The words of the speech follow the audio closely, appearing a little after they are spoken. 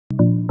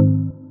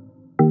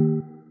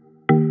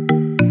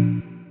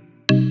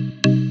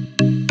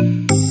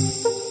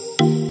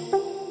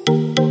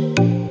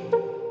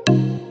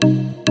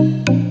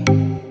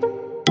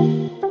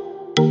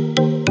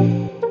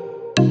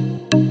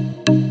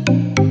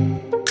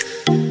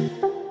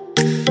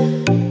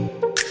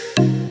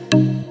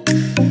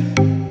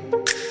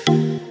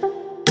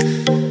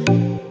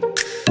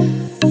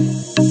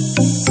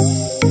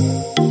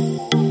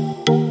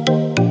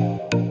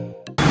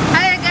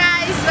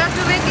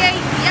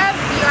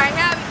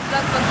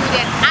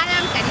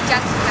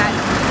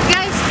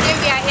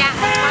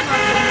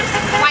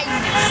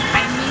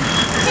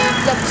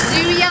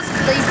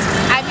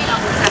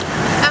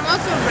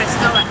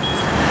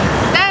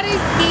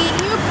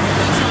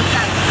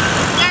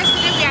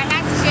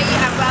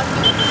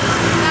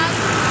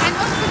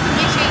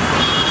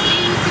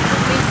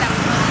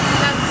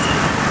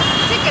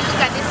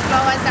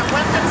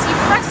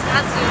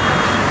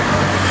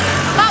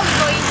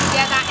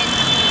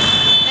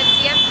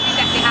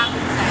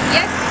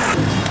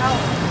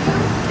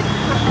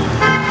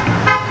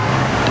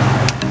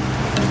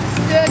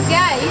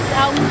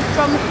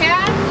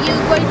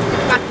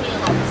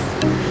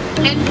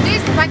And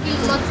this parking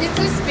lot, it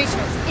is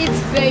spacious. It's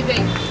very,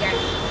 very big.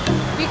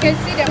 You can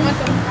see the amount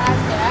of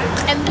cars there,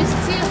 and we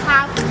still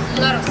have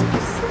a lot of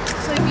space.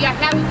 So if you are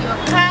here with your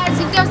cars,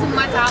 it doesn't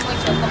matter how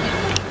much you're coming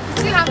with, you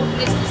still have a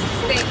place to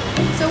stay.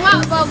 So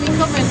how about we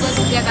come and go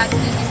together to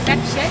the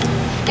reception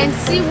and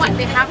see what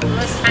they have for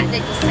us at the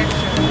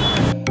reception.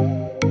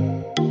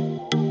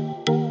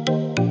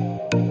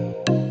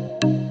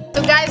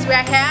 So guys, we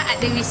are here at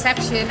the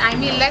reception. I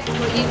mean, let's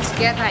go in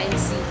together and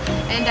see.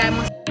 And I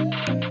must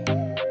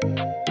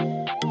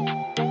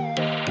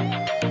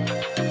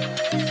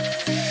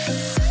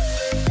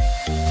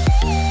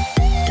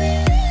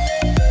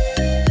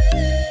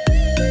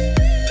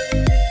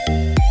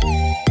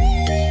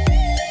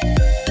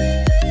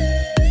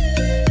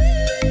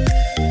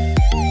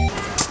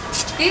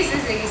This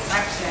is the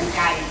reception,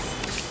 guys.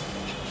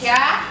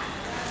 Here,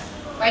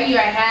 when you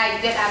are here,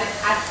 you get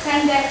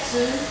attended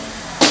to.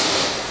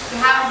 You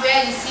have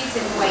where you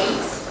sit and wait.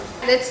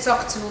 Let's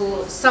talk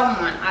to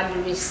someone at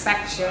the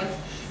reception,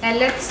 and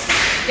let's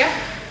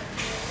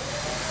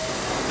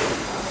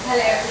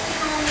Hello.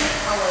 Hi.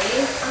 How are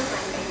you? I'm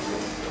fine, thank you.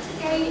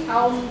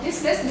 Okay.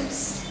 This place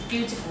looks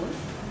beautiful.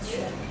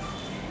 Sure.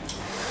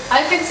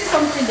 I can see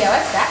something there.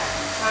 What's that?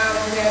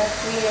 We are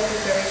doing a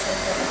preparation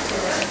for the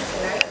dinner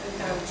tonight.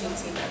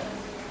 GT.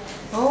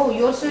 Oh,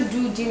 you also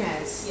do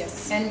dinners?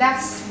 Yes. And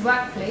that's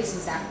what place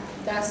is that?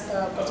 That's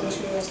the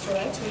Potential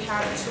Restaurant. We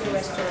have 2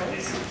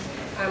 restaurants.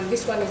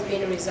 This one is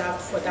being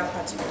reserved for that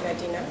particular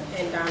dinner,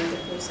 and the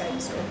poolside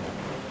is open.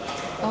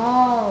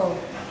 Oh,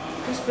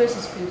 this place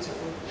is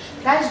beautiful.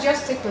 Guys,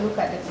 just take a look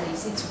at the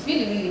place. It's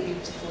really, really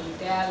beautiful.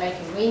 They are like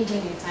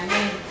arranging it. I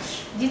mean,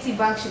 GT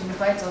Bank should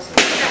invite us.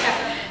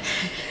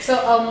 So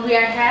we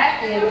are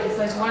here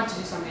because we want to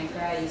do some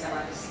inquiries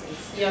about this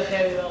place. You're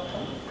very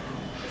welcome.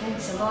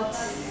 Thanks a lot.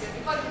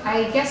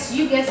 I guess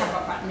you guys have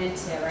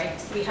apartments here, right?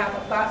 We have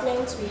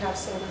apartments, we have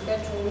single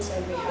bedrooms,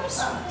 and we have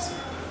suites.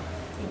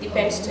 It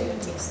depends to your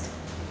taste.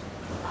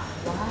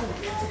 Wow.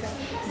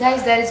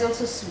 Guys, there is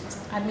also suite.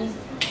 I mean,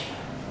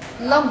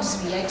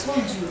 luxury, I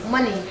told you.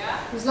 Money,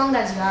 as long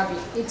as you have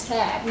it. It's here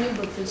at New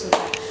Brookfield.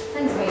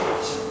 Thanks very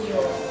much. You're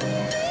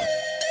welcome.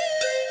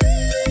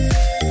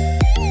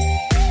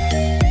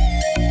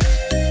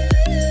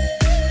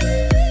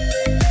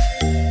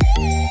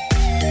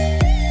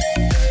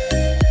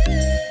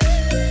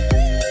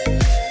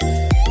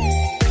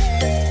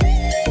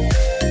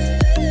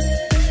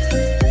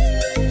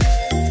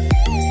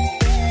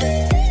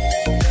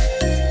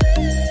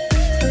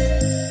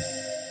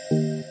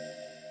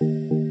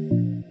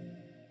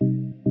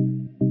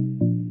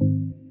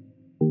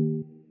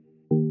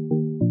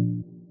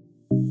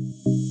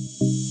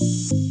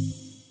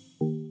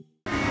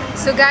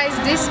 So guys,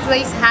 this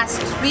place has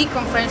 3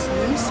 conference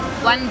rooms,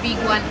 1 big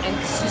one and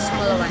 2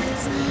 smaller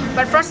ones.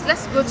 But first,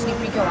 let's go to the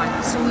bigger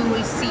one so we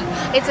will see.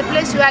 It's a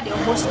place where they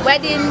host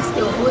weddings,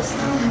 they host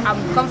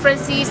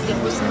conferences, they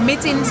host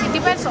meetings. It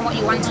depends on what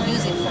you want to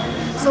use it for.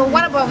 So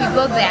what about we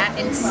go there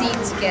and see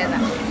it together?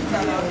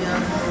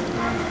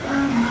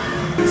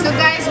 So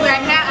guys, we are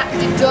here at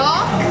the door.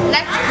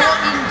 Let's go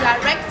in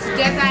direct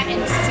together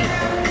and see.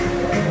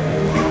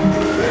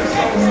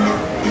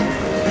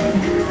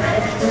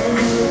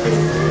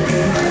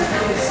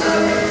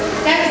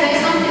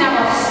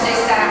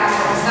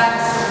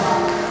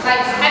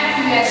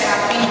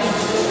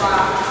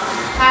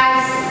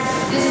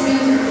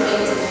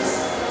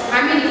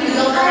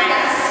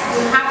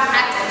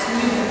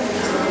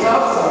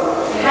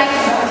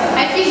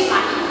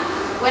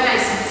 When I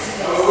see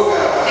this place,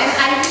 and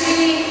I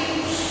really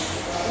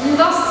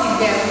lost it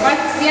there, but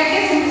we are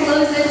getting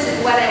closer to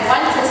what I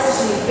want us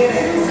to do.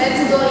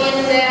 Let's go in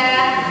there.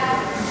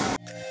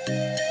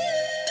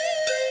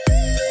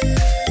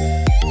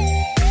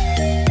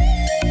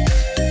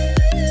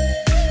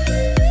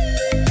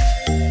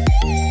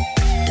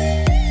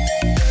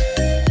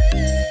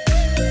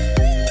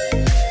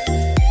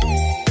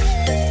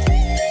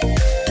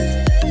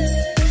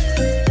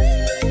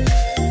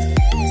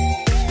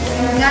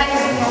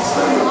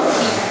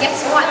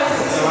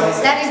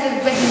 That is the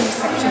wedding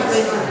reception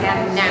going on here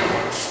now.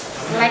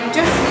 Like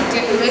just the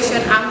decoration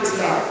out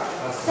here.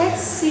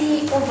 Let's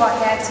see over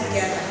here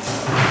together.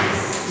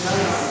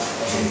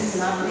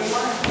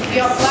 If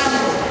you're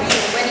planning to do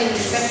a wedding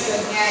reception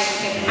here, you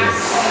can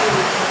actually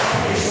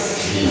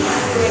see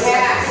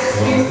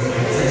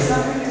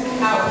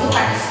how look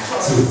at this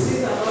choice.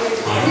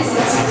 This is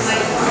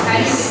nice.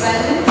 Can you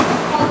develop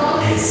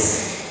colors?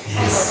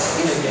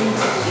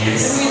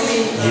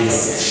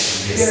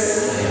 Yes.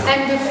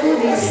 And the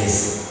food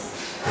is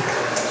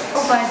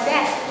over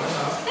there.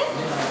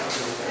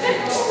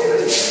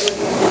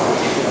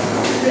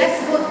 Let's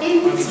go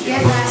in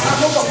together.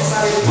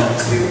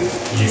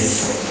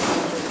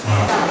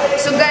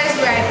 So guys,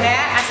 we are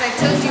here. As I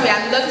told you, we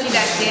are lucky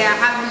that they are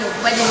having a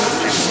wedding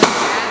reception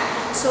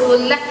here. So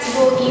let's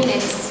go in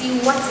and see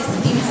what is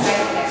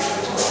inside there.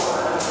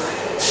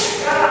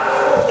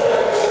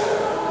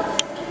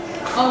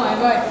 Oh my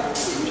God.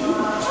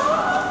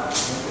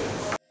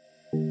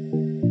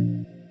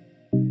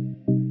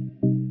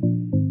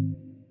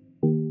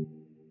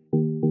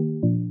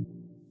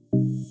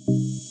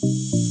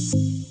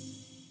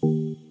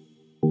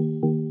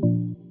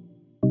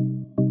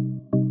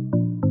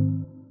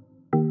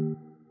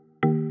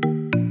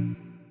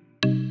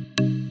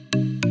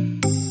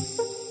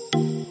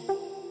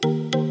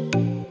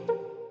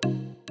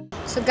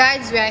 So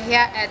guys, we are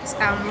here at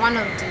one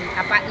of the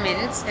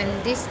apartments,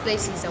 and this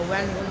place is a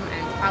one-room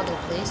and parlor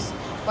place.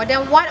 But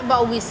then what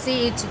about we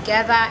see it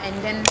together and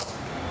then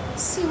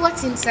see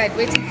what's inside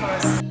waiting for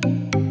us.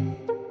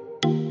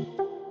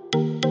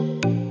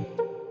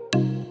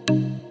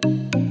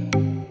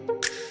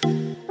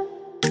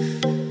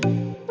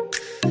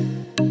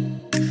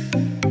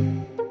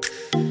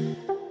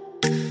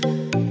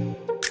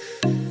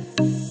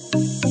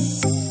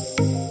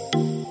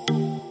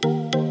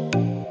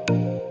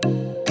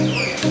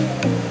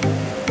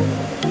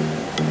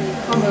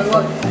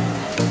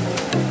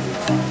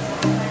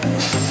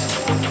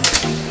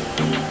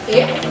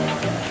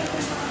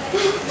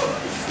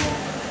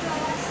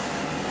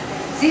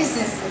 This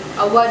is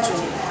a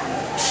wardrobe.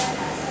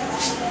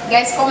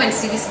 Guys, come and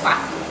see this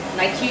bathroom.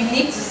 Like, you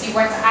need to see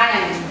what I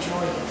am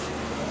enjoying.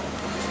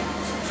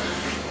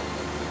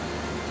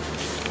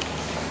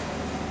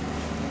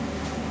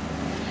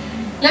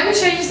 Let me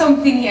show you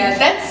something here.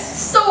 That's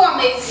so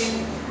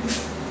amazing.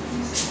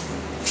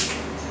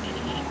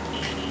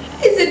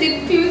 Isn't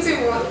it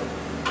beautiful?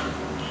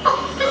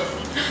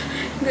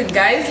 Good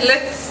guys,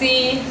 let's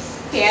see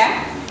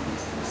here.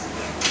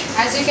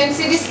 As you can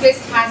see, this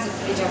place has a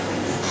fridge of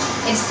it.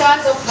 It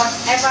stores up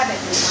whatever that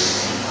you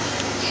want.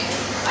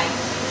 Like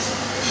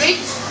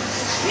fridge,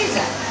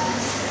 freezer.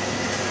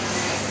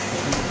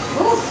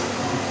 Ooh.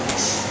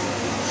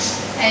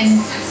 And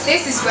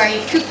this is where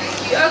you cook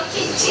your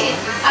kitchen.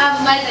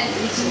 My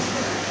kitchen.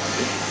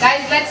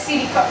 Guys, let's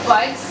see the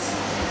cupboards.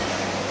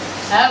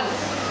 Oh,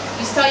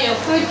 you store your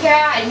food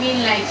here. I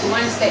mean, like the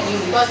ones that you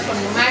bought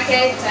from the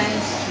market. And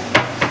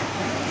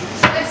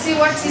let's see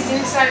what is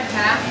inside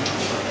here.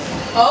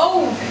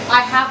 Oh,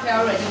 I have here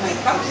already my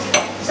cups.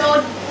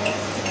 So,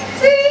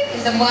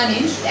 in the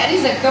morning, that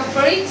is a cup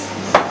for it.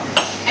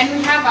 And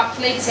we have our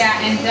plates here,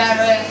 and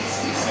there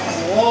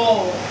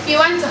whoa, if you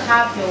want to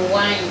have your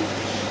wine.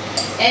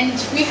 And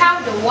we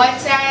have the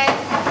water,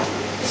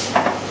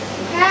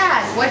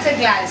 yeah, water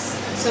glass.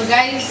 So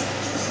guys,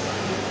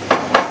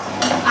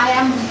 I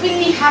am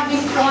really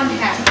having fun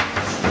here.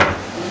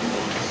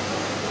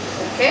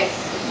 Okay,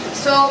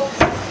 so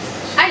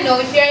I know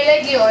if you're a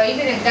lady or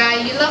even a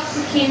guy, you love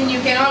cooking, you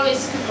can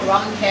always cook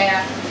around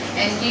here,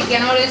 and you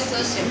can always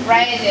toast your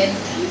bread. And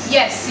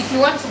yes, if you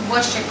want to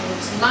wash your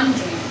clothes,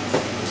 laundry,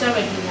 it's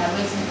already here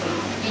waiting for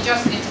you. You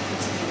just need to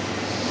put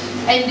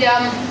it in.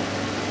 And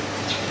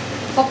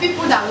for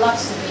people that love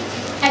to make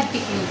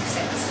everything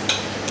sets,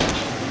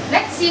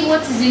 let's see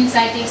what is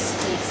inside this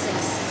place.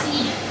 Let's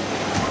see.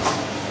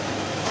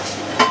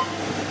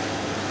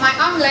 My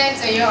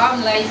omelette or your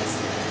omelette.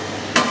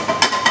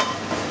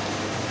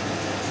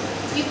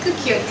 You cook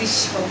your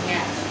dish from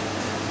here.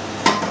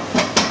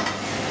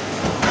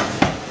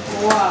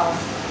 Wow.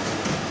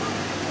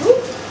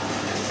 Ooh.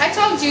 I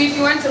told you if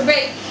you want to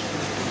bake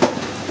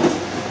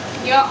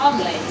your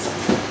omelette.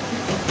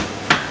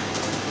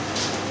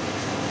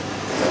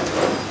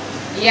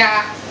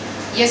 Yeah,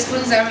 your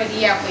spoons are already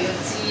here for your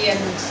tea and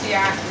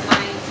yeah,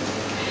 mine.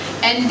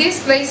 And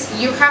this place,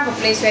 you have a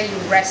place where you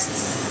rest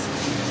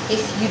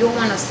if you don't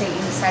want to stay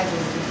inside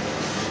with you.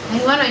 And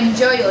you want to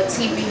enjoy your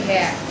TV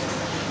here.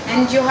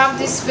 And you have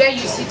this where you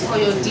sit for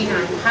your dinner,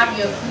 you have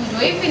your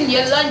food, or even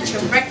your lunch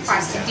or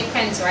breakfast, it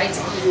depends, right?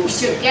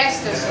 With your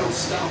guests or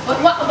so.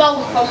 But what about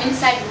we come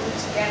inside the room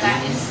together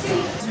and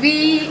stay?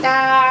 We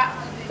are,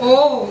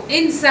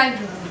 inside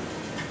the room.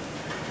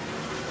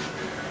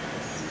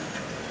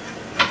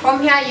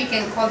 From here you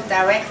can call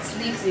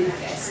directly to the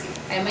desk.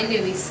 I mean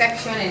the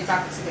reception and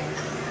talk to them.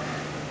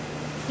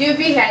 You'll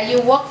be here,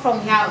 you work from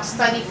here or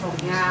study from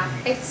here.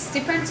 It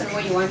depends on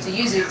what you want to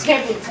use your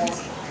table for.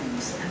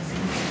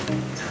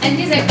 And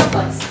these are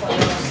cupboards for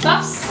your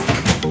stuffs.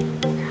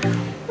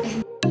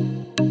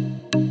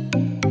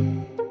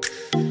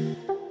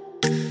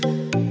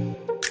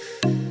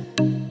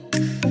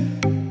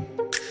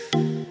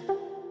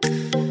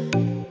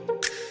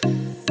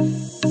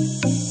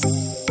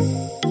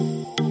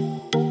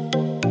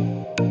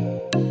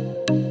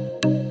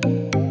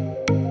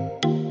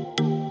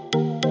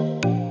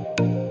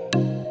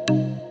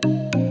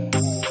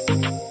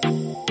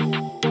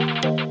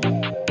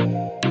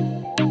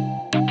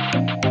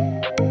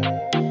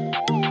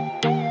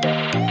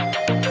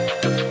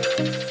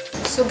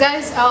 So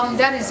guys,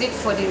 that is it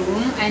for the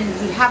room, and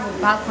we have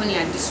a balcony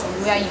at this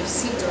room where you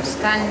sit or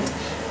stand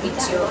with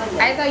your,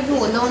 either you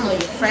alone or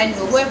your friend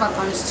or whoever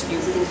comes to you,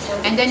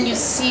 and then you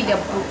see the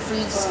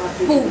Brookfields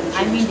pool,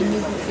 I mean the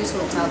new Brookfields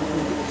hotel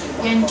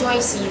pool. You enjoy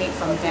seeing it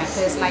from there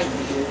because like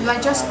you are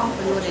just up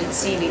alone and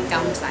seeing it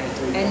downside,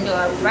 and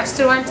the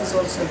restaurant is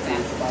also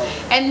there.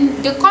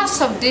 And the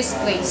cost of this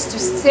place to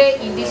stay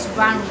in this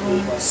one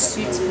room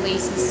suite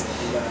place is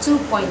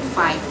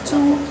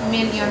 2.5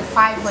 million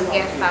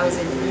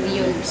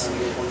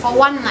for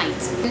one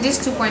night. In this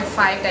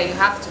 2.5 that you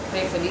have to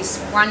pay for this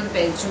one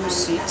bedroom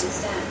suite,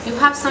 you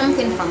have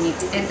something from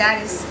it, and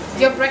that is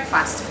your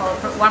breakfast for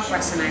one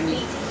person, I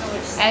mean.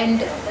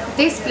 And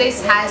this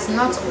place has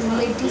not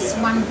only this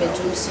one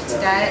bedroom suite,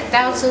 there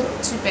are also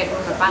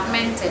 2-bedroom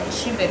apartment and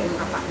 3-bedroom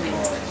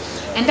apartment.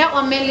 And that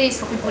one mainly is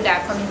for people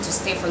that are coming to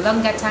stay for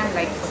longer time,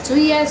 like for 2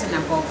 years and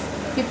above.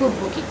 People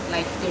book it,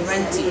 like they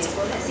rent it,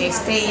 they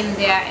stay in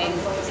there and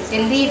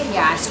they live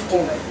here as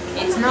home.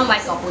 It's not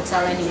like a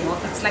hotel anymore,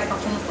 it's like a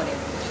home for them.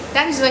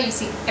 That is why you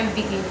see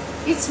everything,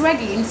 it's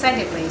ready inside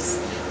the place,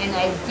 and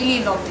I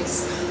really love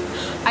this.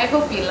 I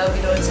hope you love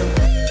it also.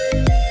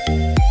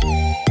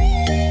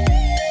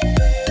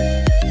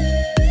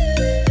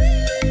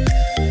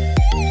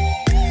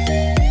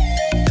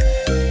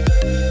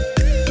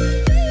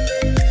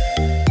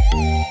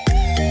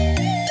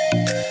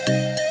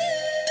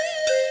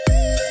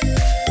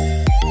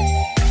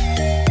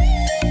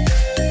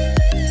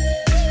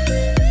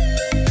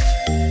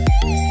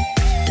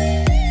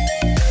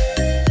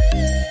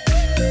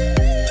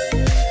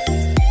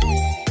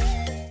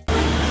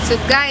 So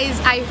guys,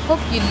 I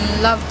hope you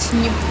loved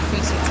New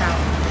Freetown,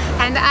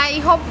 and I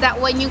hope that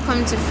when you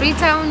come to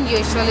Freetown, you're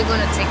surely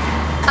gonna take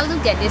a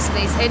look at this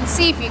place and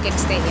see if you can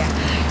stay here,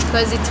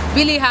 because it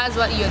really has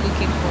what you're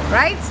looking for,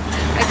 right?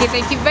 Okay,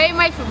 thank you very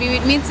much for being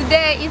with me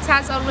today. It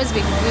has always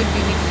been good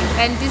being with you,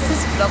 and this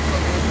is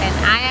Brookfield, and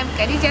I am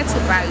Khadija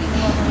Tubali.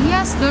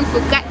 Yes, don't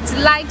forget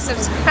to like,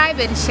 subscribe,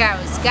 and share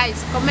us.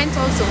 Guys, comment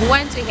also, we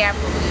want to hear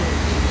from you.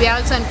 We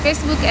are also on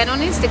Facebook and on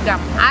Instagram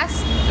as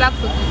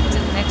Brookfield.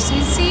 Till next we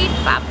see.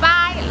 Bye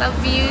bye. I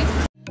love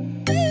you.